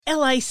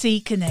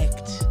LAC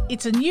Connect.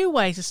 It's a new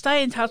way to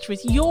stay in touch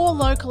with your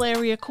local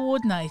area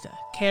coordinator,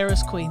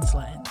 Carers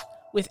Queensland,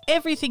 with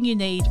everything you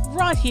need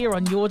right here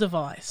on your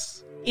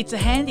device. It's a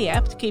handy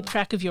app to keep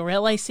track of your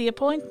LAC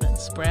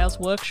appointments, browse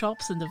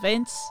workshops and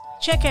events,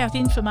 check out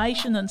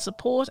information and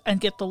support, and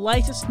get the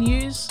latest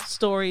news,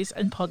 stories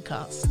and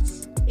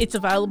podcasts. It's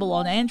available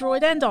on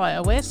Android and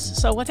iOS,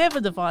 so whatever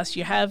device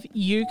you have,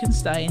 you can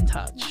stay in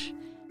touch.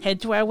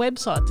 Head to our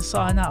website to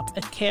sign up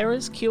at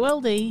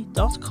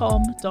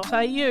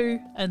carersqld.com.au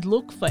and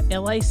look for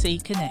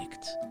LAC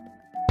Connect.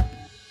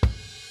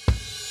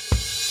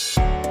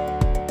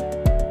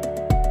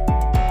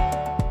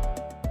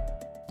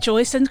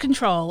 Choice and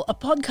Control, a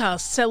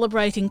podcast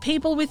celebrating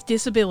people with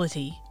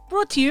disability.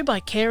 Brought to you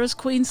by Carers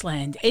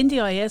Queensland,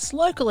 NDIS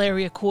local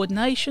area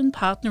coordination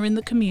partner in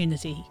the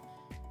community.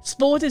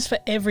 Sport is for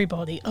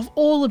everybody, of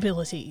all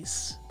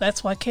abilities.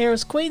 That's why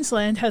Carers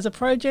Queensland has a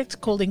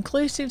project called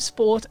Inclusive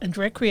Sport and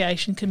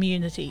Recreation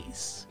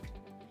Communities.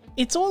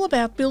 It's all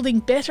about building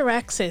better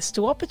access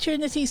to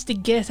opportunities to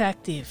get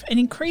active and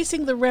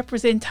increasing the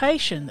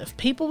representation of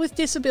people with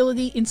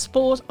disability in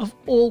sport of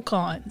all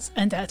kinds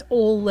and at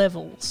all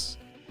levels.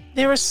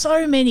 There are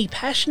so many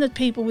passionate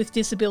people with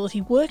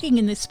disability working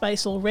in this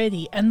space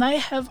already, and they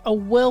have a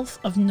wealth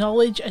of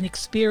knowledge and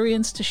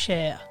experience to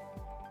share.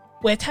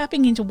 We're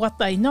tapping into what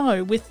they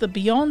know with the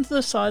Beyond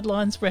the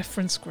Sidelines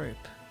reference group.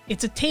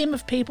 It's a team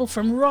of people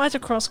from right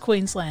across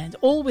Queensland,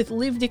 all with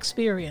lived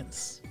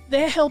experience.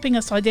 They're helping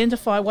us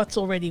identify what's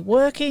already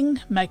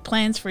working, make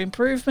plans for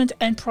improvement,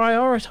 and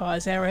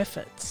prioritise our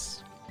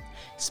efforts.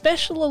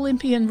 Special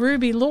Olympian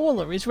Ruby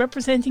Lawler is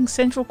representing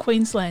Central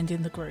Queensland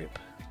in the group.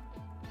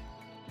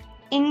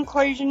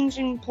 Inclusion's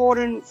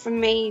important for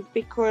me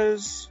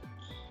because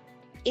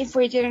if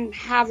we didn't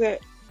have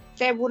it,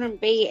 there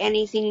wouldn't be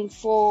anything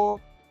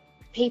for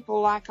people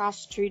like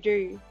us to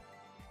do.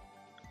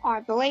 I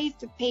believe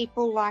that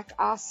people like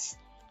us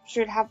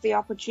should have the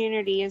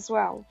opportunity as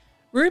well.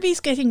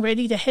 Ruby's getting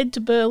ready to head to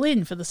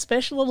Berlin for the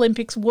Special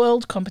Olympics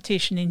World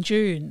Competition in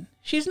June.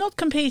 She's not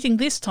competing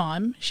this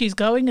time, she's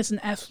going as an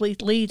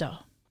athlete leader.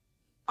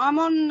 I'm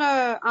on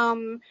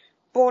the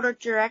board of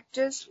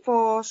directors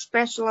for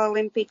Special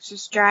Olympics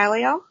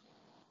Australia.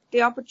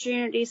 The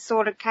opportunity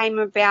sort of came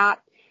about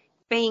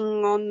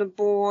being on the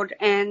board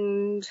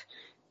and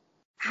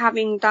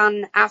having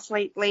done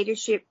athlete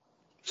leadership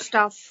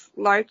stuff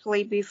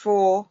locally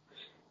before.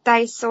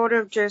 They sort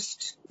of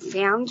just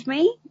found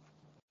me.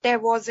 There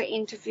was an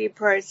interview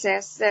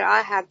process that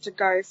I had to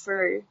go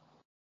through.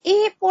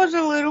 It was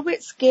a little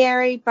bit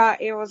scary,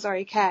 but it was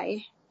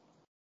okay.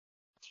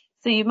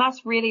 So you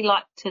must really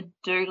like to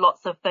do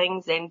lots of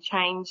things and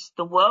change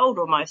the world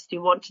almost.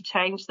 You want to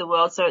change the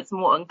world so it's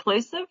more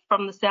inclusive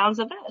from the sounds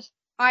of it?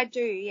 I do,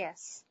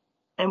 yes.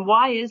 And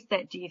why is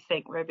that, do you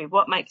think, Ruby?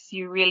 What makes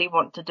you really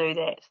want to do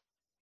that?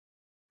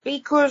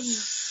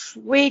 Because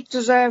we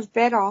deserve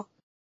better.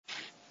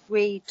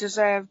 We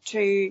deserve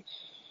to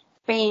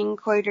be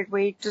included.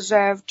 We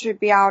deserve to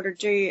be able to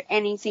do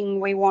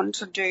anything we want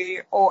to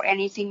do or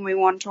anything we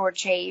want to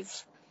achieve.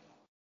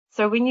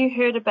 So when you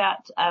heard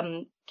about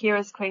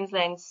Carers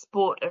Queensland's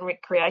Sport and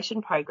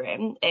Recreation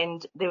program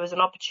and there was an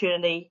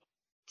opportunity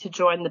to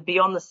join the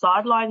Beyond the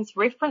Sidelines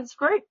reference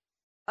group,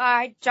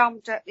 I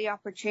jumped at the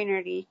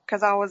opportunity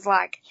because I was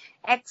like,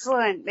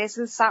 excellent, this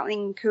is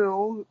something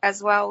cool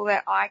as well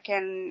that I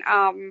can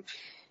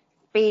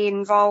be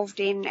involved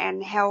in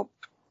and help.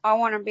 I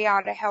want to be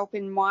able to help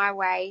in my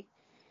way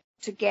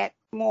to get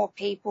more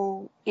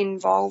people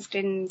involved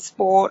in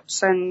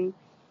sports, and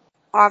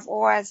I've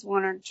always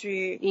wanted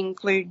to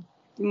include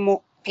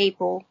more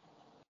people.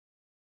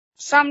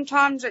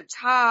 Sometimes it's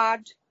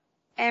hard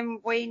and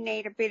we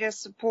need a bit of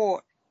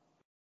support,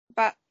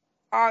 but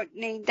I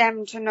need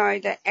them to know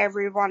that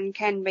everyone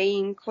can be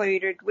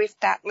included with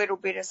that little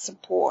bit of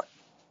support.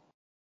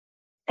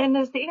 And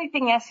is there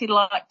anything else you'd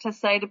like to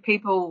say to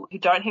people who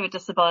don't have a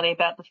disability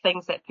about the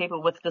things that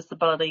people with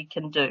disability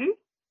can do?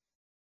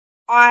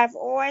 I've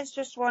always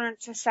just wanted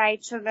to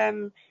say to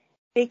them,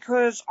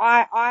 because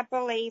I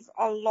believe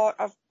a lot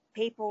of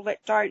people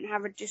that don't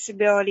have a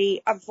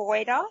disability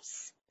avoid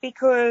us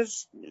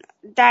because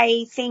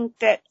they think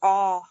that,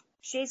 oh,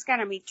 she's going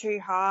to be too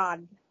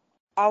hard.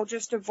 I'll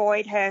just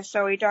avoid her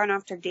so we don't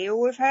have to deal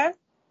with her.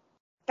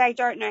 They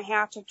don't know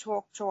how to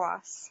talk to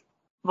us.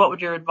 What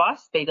would your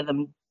advice be to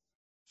them?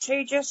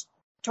 To just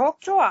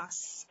talk to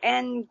us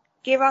and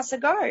give us a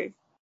go,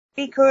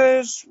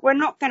 because we're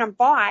not going to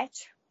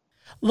bite.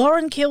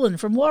 Lauren Killen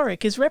from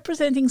Warwick is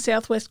representing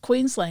South West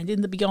Queensland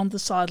in the Beyond the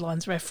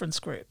Sidelines reference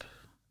group.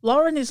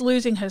 Lauren is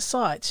losing her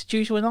sight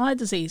due to an eye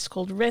disease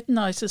called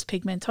retinosis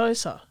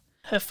pigmentosa.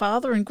 Her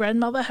father and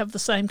grandmother have the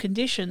same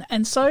condition,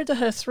 and so do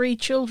her 3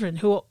 children,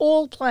 who are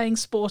all playing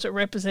sport at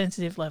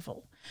representative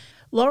level.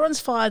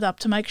 Lauren's fired up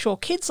to make sure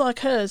kids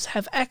like hers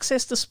have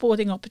access to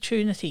sporting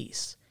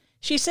opportunities.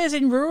 She says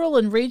in rural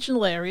and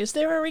regional areas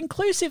there are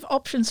inclusive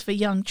options for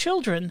young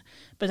children,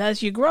 but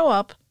as you grow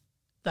up,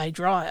 they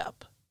dry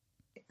up.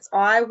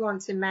 I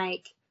want to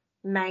make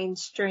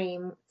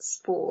mainstream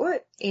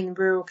sport in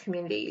rural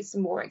communities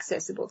more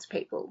accessible to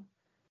people.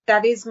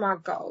 that is my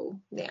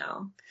goal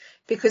now,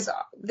 because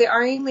the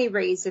only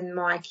reason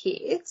my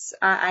kids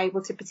are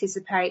able to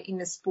participate in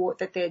the sport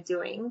that they're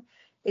doing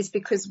is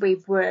because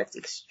we've worked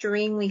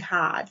extremely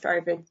hard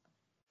for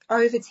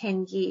over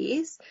 10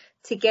 years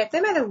to get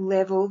them at a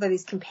level that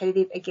is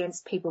competitive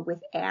against people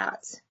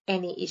without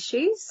any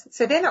issues.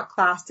 So they're not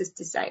classed as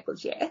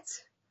disabled yet,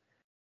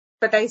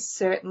 but they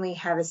certainly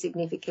have a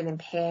significant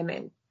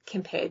impairment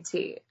compared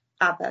to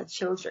other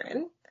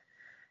children.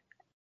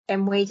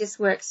 And we just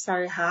work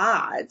so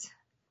hard.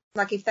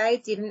 Like, if they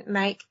didn't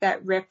make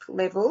that rep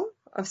level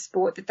of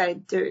sport that they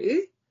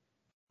do,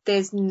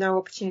 there's no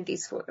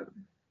opportunities for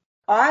them.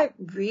 I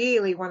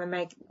really want to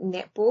make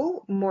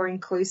netball more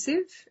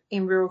inclusive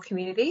in rural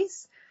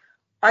communities.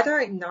 I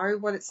don't know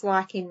what it's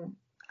like in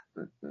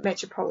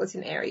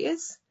metropolitan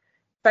areas,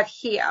 but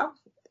here,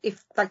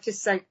 if like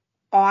just say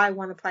I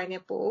want to play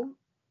netball,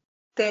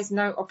 there's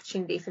no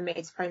opportunity for me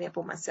to play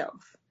netball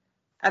myself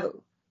at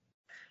all.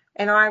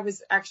 And I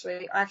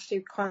actually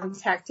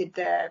contacted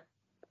the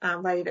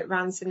lady that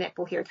runs the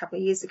netball here a couple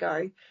of years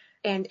ago,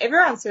 and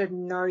everyone sort of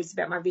knows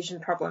about my vision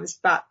problems,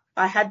 but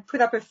I had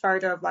put up a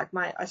photo of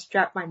I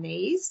strap my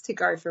knees to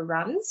go for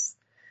runs,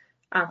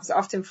 because I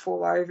often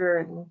fall over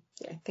and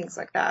things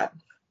like that.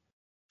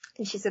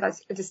 And she said, I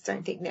just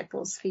don't think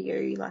netball's for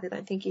you. Like, I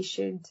don't think you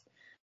should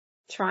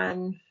try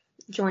and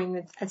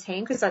join a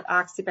team, because I'd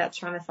asked about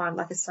trying to find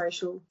like a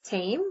social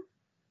team.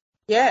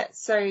 Yeah.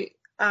 So,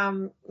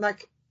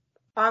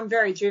 I'm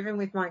very driven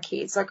with my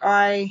kids. Like,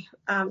 I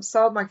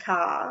sold my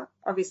car,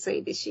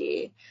 obviously, this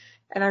year,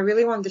 and I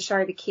really wanted to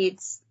show the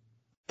kids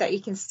that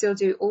you can still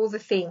do all the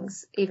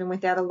things even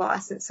without a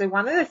license. So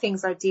one of the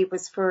things I did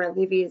was for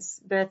Olivia's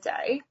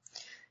birthday,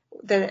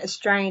 the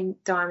Australian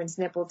Diamonds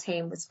netball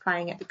team was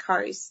playing at the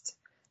coast,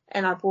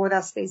 and I bought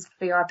us these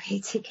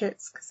VIP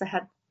tickets because I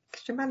had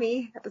extra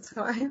money at the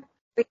time.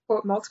 We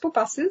bought multiple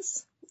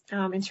buses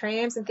and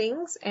trams and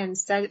things and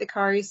stayed at the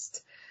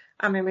coast.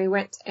 And we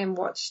went and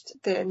watched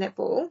the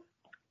netball.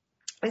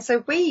 And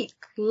so we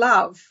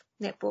love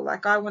netball.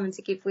 Like, I wanted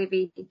to give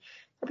Livy the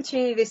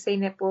opportunity to see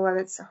netball at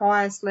its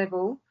highest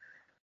level.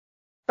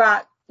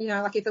 But,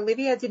 like, if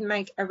Olivia didn't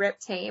make a rep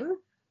team,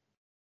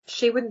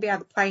 she wouldn't be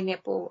able to play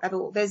netball at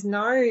all.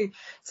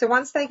 So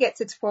once they get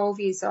to 12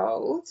 years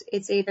old,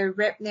 it's either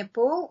rep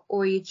netball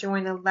or you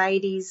join a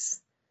ladies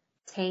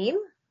team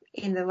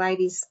in the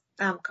ladies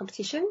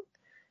competition.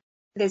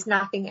 There's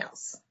nothing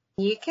else.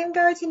 You can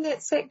go to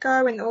Net Set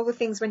Go and all the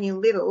things when you're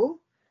little,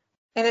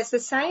 and it's the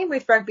same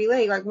with rugby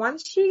league. Like,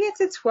 once you get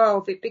to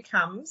 12, it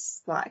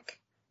becomes like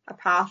a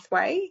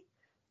pathway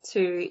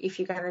to, if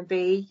you're going to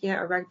be,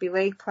 a rugby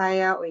league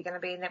player or you're going to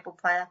be a netball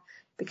player,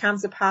 it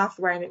becomes a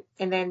pathway,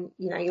 and then,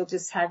 you'll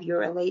just have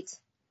your elite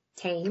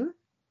team,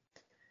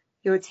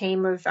 your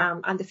team of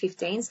under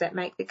 15s that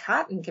make the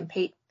cut and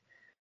compete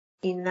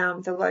in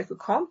the local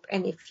comp.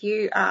 And if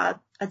you are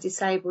a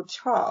disabled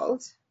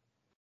child,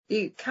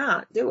 you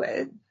can't do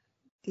it.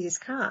 You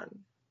just can't.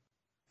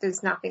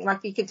 There's nothing.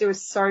 Like, you could do a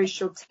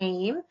social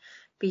team,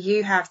 but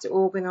you have to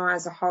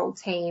organise a whole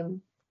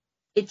team.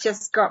 It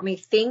just got me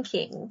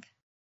thinking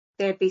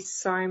there'd be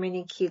so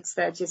many kids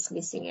that are just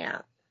missing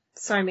out.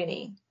 So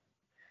many.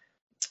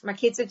 My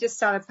kids have just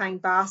started playing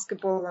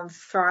basketball on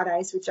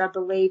Fridays, which I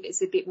believe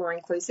is a bit more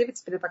inclusive.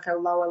 It's a bit of like a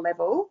lower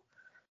level.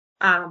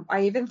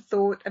 I even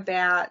thought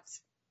about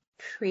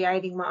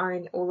creating my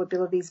own All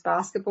Abilities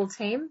basketball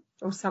team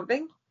or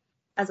something.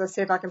 As I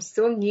said, like, I'm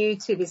still new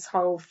to this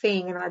whole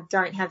thing, and I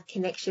don't have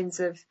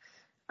connections of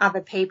other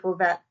people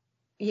that,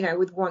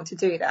 would want to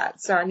do that.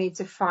 So I need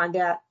to find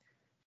out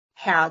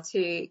how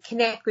to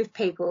connect with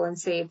people and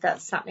see if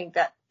that's something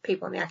that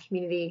people in our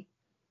community,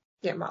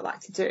 might like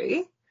to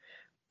do.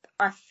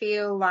 I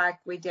feel like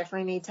we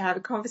definitely need to have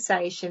a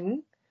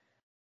conversation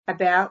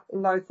about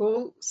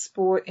local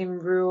sport in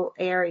rural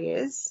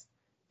areas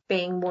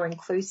being more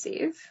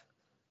inclusive.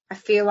 I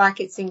feel like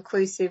it's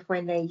inclusive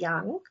when they're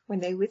young, when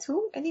they're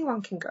little.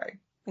 Anyone can go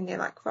when they're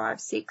like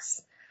 5,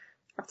 6,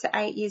 up to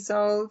 8 years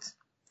old.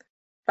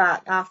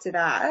 But after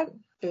that,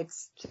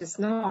 it's just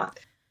not.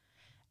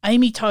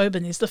 Amy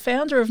Tobin is the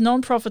founder of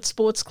non-profit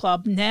sports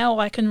club Now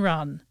I Can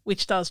Run,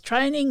 which does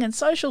training and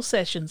social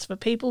sessions for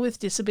people with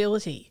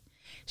disability.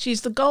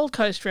 She's the Gold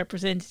Coast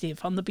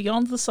representative on the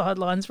Beyond the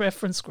Sidelines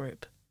reference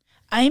group.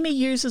 Amy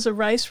uses a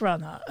race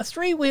runner, a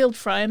 3-wheeled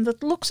frame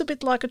that looks a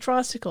bit like a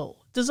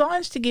tricycle,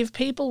 designed to give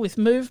people with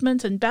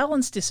movement and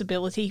balance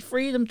disability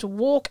freedom to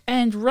walk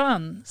and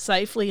run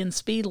safely and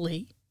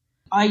speedily.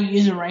 I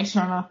use a race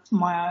runner for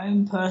my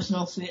own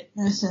personal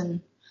fitness and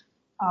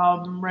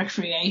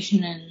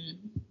recreation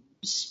and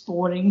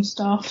sporting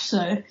stuff. So,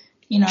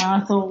 I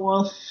thought,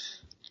 well,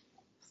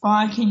 if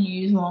I can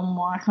use one,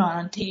 why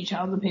can't I teach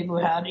other people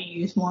how to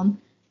use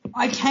one?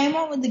 I came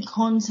up with the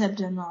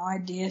concept and the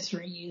idea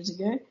 3 years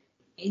ago.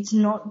 It's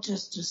not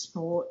just a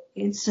sport,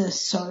 it's a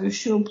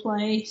social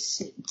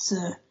place,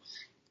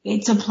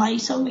 it's a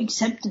place of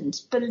acceptance,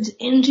 but it's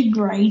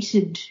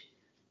integrated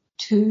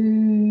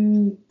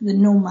to the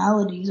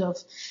normalities of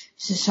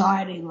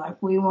society.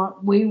 Like, we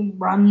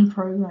run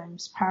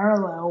programs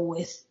parallel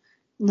with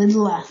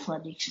Little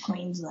Athletics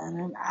Queensland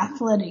and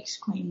Athletics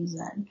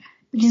Queensland,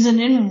 because I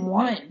didn't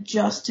want it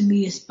just to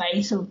be a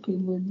space of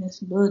people with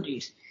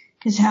disabilities.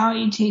 Because how are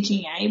you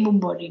teaching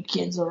able-bodied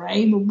kids or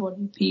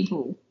able-bodied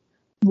people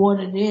what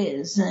it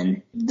is?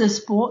 And the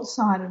sports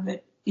side of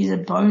it is a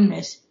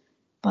bonus,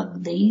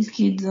 but these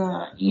kids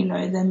are,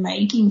 they're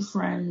making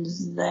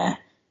friends. They're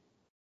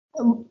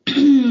a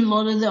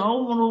lot of the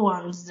older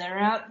ones, they're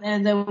out there,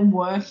 they're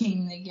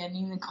working, they're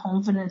getting the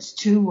confidence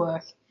to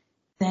work.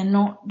 They're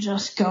not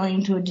just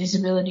going to a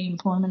disability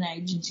employment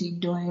agency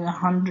doing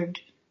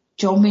 100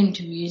 job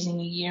interviews in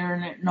a year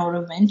and it not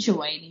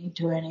eventuating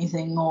to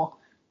anything, or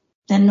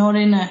they're not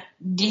in a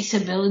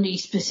disability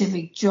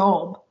specific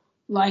job.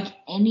 Like,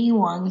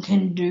 anyone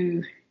can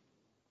do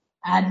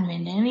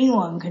admin,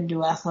 anyone can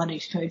do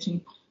athletics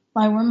coaching.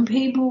 Like, when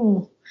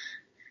people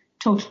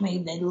talk to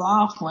me, they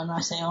laugh when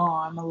I say,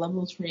 I'm a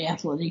level 3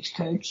 athletics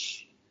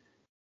coach.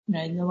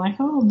 They're like,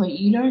 but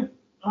you don't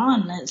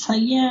run. It's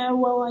like, yeah,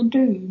 well, I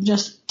do,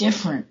 just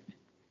different.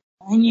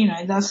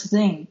 And, that's the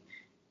thing.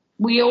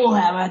 We all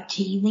have our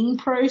teething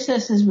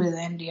processes with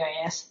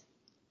NDIS,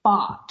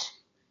 but,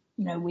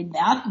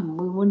 without them,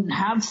 we wouldn't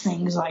have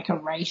things like a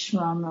race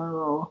runner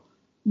or,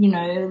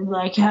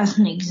 like as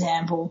an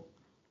example,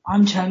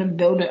 I'm trying to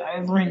build it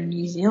over in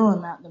New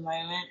Zealand at the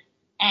moment,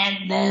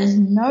 and there's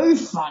no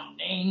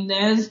funding,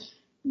 there's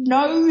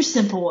no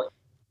support.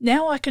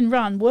 Now I Can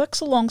Run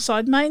works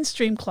alongside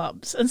mainstream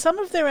clubs, and some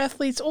of their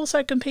athletes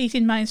also compete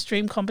in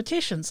mainstream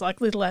competitions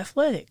like Little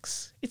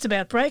Athletics. It's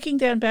about breaking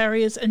down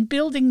barriers and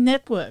building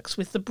networks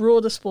with the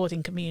broader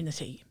sporting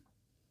community.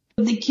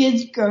 The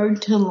kids go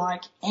to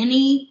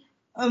any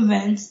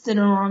events that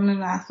are on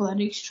an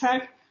athletics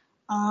track.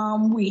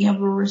 We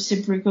have a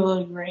reciprocal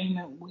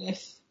agreement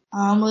with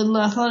Little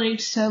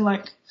Athletics, so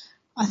I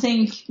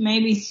think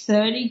maybe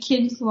 30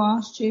 kids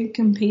last year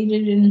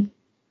competed in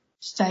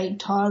state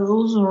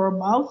titles or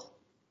above.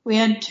 We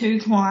had 2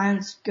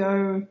 clients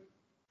go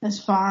as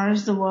far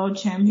as the World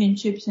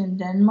Championships in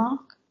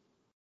Denmark.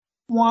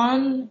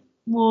 One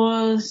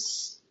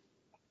was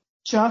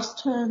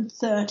just turned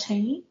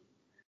 13,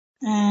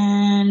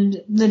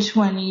 and the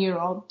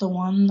 20-year-old, the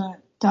one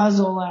that does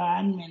all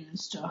our admin and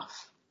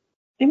stuff.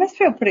 You must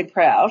feel pretty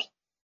proud.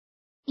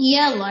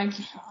 Yeah,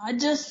 I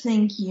just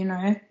think,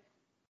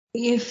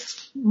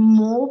 if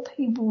more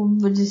people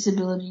with a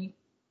disability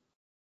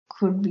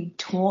could be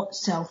taught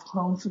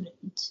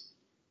self-confidence,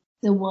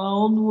 the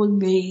world would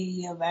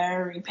be a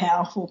very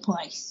powerful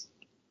place.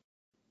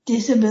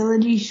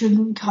 Disability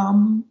shouldn't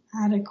come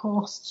at a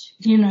cost.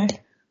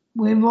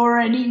 We've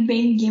already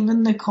been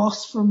given the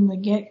cost from the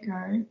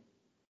get-go.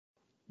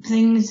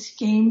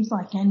 Schemes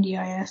like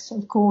NDIS,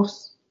 of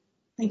course,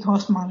 they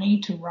cost money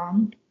to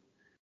run,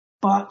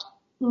 but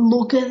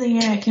look at the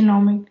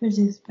economic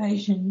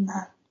participation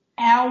that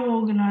our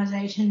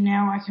organisation,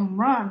 Now I Can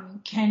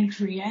Run, can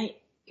create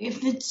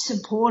if it's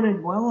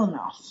supported well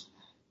enough.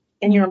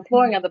 And you're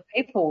employing other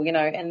people,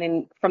 and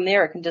then from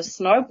there it can just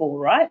snowball,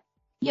 right?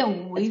 Yeah,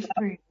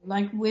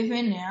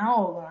 within our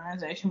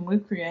organisation,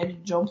 we've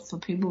created jobs for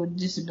people with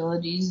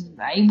disabilities,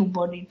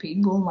 able-bodied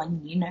people.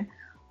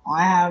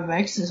 I have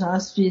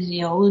exercise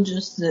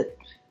physiologists that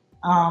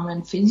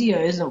and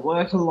physios that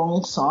work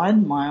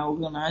alongside my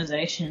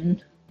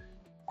organisation,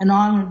 and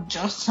I'm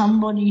just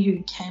somebody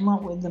who came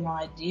up with an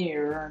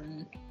idea,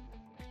 and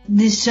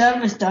this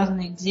service doesn't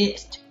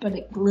exist, but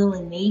it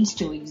really needs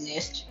to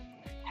exist.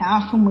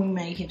 How can we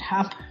make it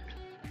happen?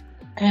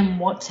 And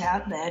what's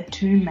out there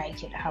to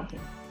make it happen?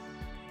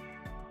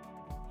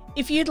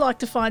 If you'd like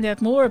to find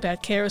out more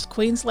about Carers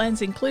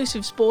Queensland's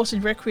Inclusive Sport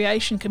and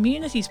Recreation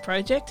Communities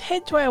project,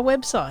 head to our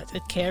website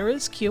at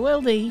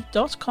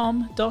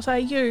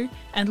carersqld.com.au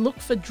and look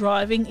for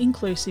Driving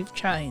Inclusive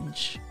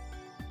Change.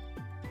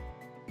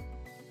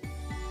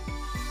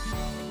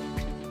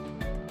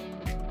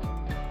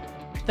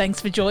 Thanks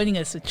for joining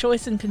us at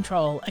Choice and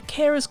Control, a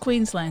Carers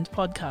Queensland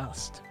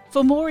podcast.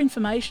 For more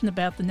information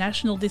about the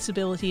National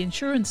Disability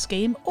Insurance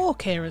Scheme or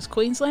Carers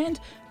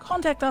Queensland,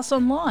 contact us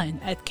online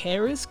at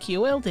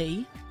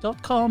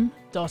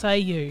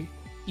carersqld.com.au.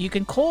 You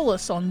can call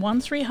us on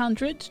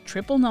 1300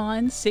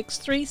 999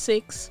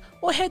 636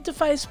 or head to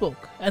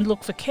Facebook and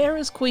look for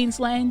Carers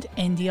Queensland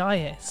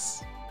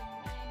NDIS.